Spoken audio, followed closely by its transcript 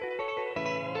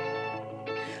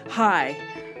Hi,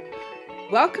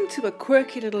 welcome to a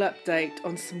quirky little update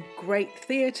on some great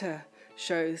theatre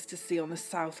shows to see on the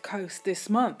South Coast this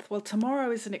month. Well,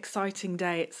 tomorrow is an exciting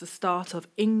day. It's the start of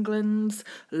England's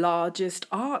largest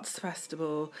arts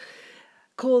festival.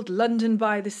 Called London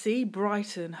by the Sea,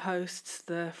 Brighton hosts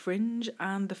the Fringe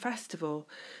and the festival.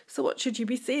 So what should you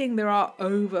be seeing? There are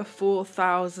over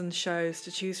 4,000 shows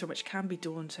to choose from, which can be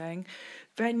daunting.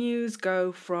 Venues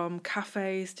go from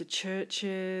cafes to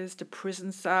churches to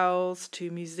prison cells to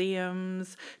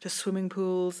museums to swimming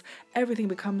pools. Everything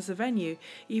becomes a venue,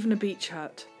 even a beach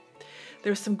hut.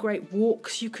 There are some great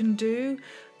walks you can do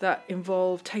that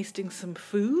involve tasting some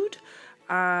food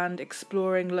and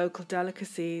exploring local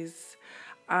delicacies,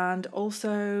 and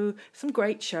also some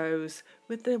great shows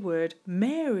with the word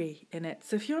Mary in it.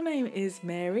 So if your name is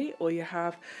Mary, or you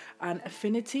have an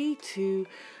affinity to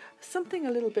something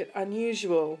a little bit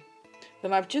unusual,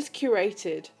 then I've just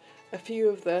curated a few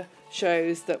of the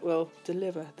shows that will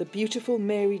deliver. The Beautiful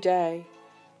Mary Day.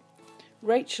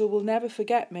 Rachel will never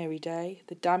forget Mary Day,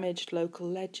 the damaged local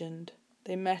legend.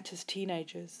 They met as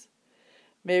teenagers.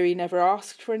 Mary never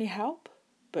asked for any help,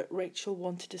 but Rachel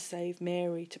wanted to save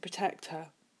Mary, to protect her.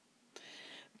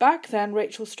 Back then,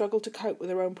 Rachel struggled to cope with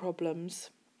her own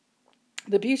problems.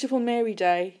 The Beautiful Mary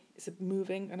Day is a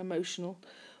moving and emotional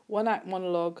one-act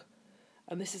monologue,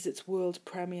 and this is its world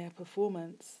premiere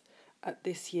performance at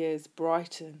this year's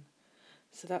Brighton.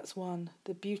 So that's one,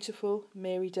 The Beautiful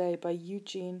Mary Day by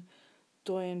Eugene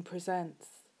Doyen Presents.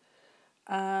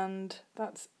 And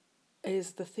that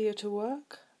is the theatre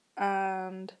work,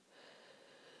 and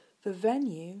the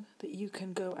venue that you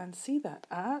can go and see that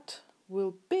at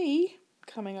will be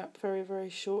coming up very, very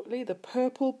shortly, the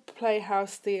Purple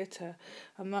Playhouse Theatre,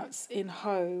 and that's in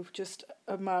Hove, just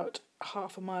about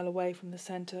half a mile away from the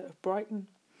centre of Brighton.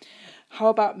 How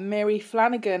about Mary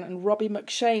Flanagan and Robbie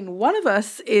McShane? One of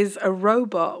us is a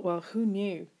robot. Well, who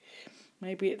knew?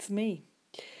 Maybe it's me.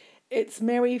 It's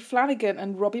Mary Flanagan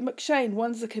and Robbie McShane.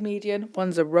 One's a comedian,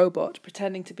 one's a robot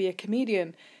pretending to be a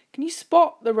comedian. Can you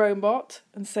spot the robot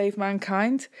and save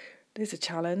mankind? There's a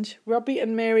challenge. Robbie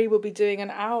and Mary will be doing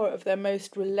an hour of their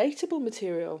most relatable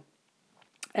material.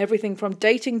 Everything from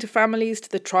dating to families to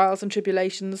the trials and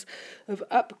tribulations of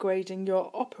upgrading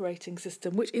your operating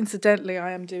system, which incidentally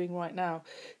I am doing right now,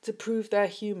 to prove they're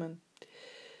human.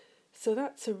 So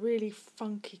that's a really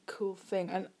funky, cool thing.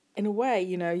 And in a way,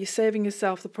 you know, you're saving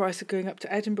yourself the price of going up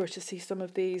to Edinburgh to see some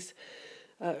of these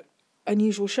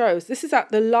unusual shows. This is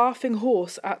at the Laughing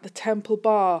Horse at the Temple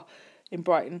Bar in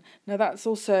Brighton. Now that's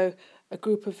also a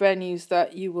group of venues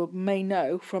that you may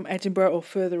know from Edinburgh or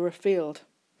further afield.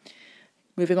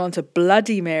 Moving on to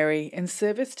Bloody Mary, in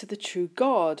service to the true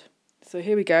God. So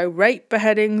here we go. Rape,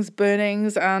 beheadings,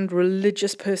 burnings and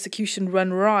religious persecution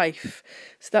run rife.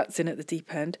 So that's in at the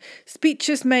deep end.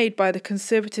 Speeches made by the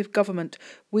Conservative government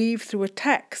weave through a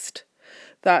text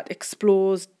that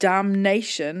explores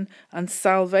damnation and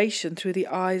salvation through the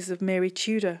eyes of Mary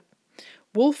Tudor.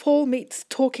 Wolf Hall meets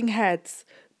Talking Heads.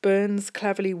 Burns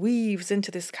cleverly weaves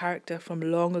into this character from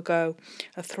long ago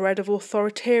a thread of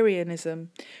authoritarianism,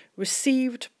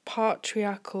 received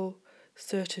patriarchal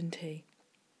certainty.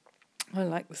 I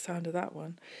like the sound of that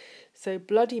one. So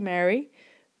Bloody Mary,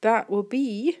 that will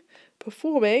be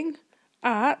performing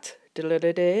at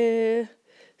Sweetworks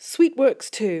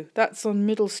 2. That's on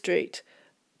Middle Street,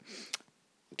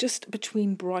 just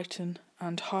between Brighton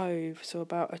and Hove, so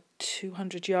about a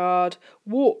 200-yard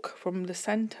walk from the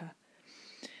centre.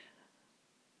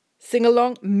 Sing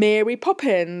along Mary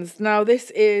Poppins. Now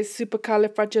this is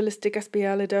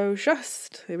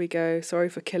Supercalifragilisticexpialidocious. Here we go. Sorry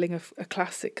for killing a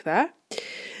classic there.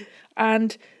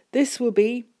 And this will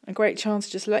be a great chance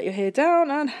to just let your hair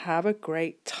down and have a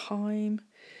great time.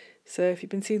 So if you've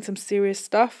been seeing some serious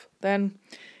stuff, then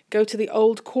go to the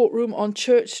old courtroom on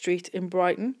Church Street in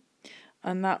Brighton,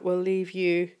 and that will leave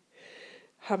you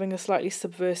having a slightly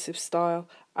subversive style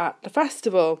at the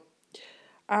festival.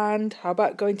 And how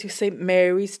about going to St.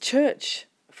 Mary's Church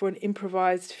for an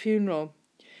improvised funeral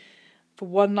for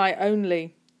one night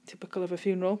only, typical of a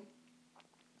funeral.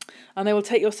 And they will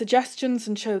take your suggestions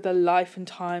and show the life and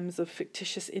times of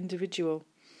fictitious individual.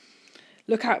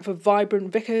 Look out for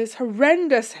vibrant vicars,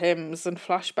 horrendous hymns and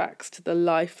flashbacks to the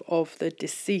life of the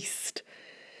deceased.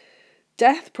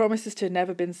 Death promises to have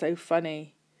never been so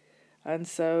funny. And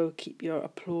so keep your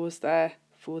applause there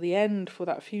for the end, for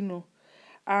that funeral.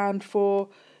 And for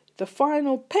the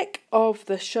final pick of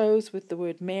the shows with the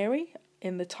word Mary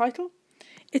in the title,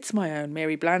 it's my own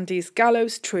Mary Blandy's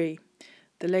Gallows Tree.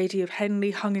 The Lady of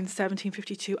Henley hung in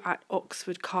 1752 at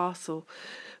Oxford Castle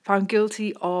found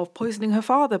guilty of poisoning her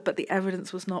father, but the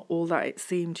evidence was not all that it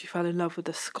seemed. She fell in love with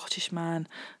a Scottish man,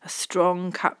 a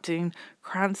strong Captain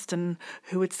Cranston,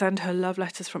 who would send her love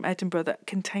letters from Edinburgh that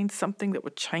contained something that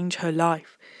would change her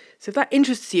life. So if that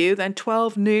interests you, then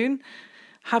 12 noon,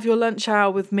 have your lunch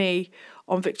hour with me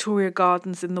on Victoria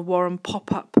Gardens in the Warren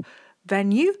pop-up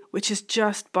venue, which is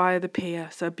just by the pier,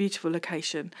 so a beautiful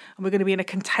location, and we're going to be in a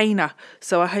container,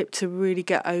 so I hope to really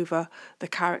get over the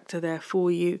character there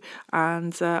for you.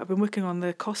 And I've been working on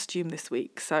the costume this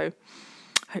week, so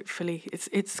hopefully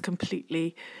it's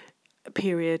completely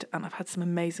period, and I've had some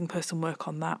amazing person work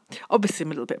on that. Obviously I'm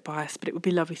a little bit biased, but it would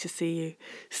be lovely to see you.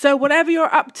 So whatever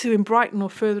you're up to in Brighton or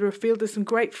further afield, there's some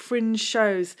great fringe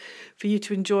shows for you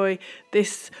to enjoy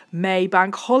this May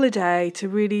bank holiday, to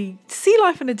really see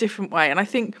life in a different way. And I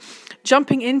think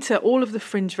jumping into all of the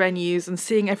fringe venues and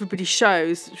seeing everybody's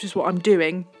shows, which is what I'm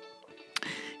doing,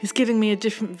 is giving me a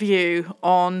different view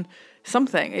on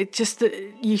something. It just,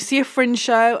 you see a fringe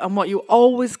show and what you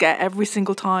always get every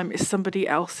single time is somebody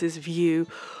else's view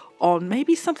on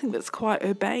maybe something that's quite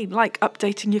urbane, like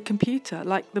updating your computer,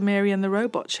 like the Mary and the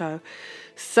Robot show.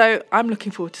 So I'm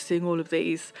looking forward to seeing all of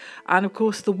these. And of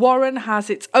course, the Warren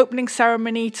has its opening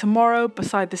ceremony tomorrow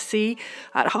beside the sea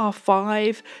at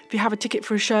 5:30. If you have a ticket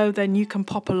for a show, then you can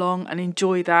pop along and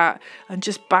enjoy that and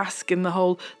just bask in the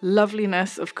whole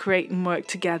loveliness of creating work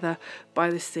together by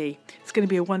the sea. It's going to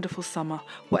be a wonderful summer.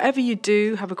 Whatever you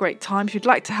do, have a great time. If you'd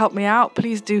like to help me out,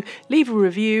 please do leave a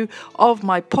review of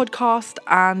my podcast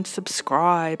and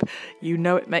subscribe. You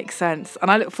know it makes sense. And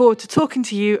I look forward to talking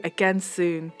to you again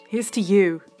soon. Here's to you.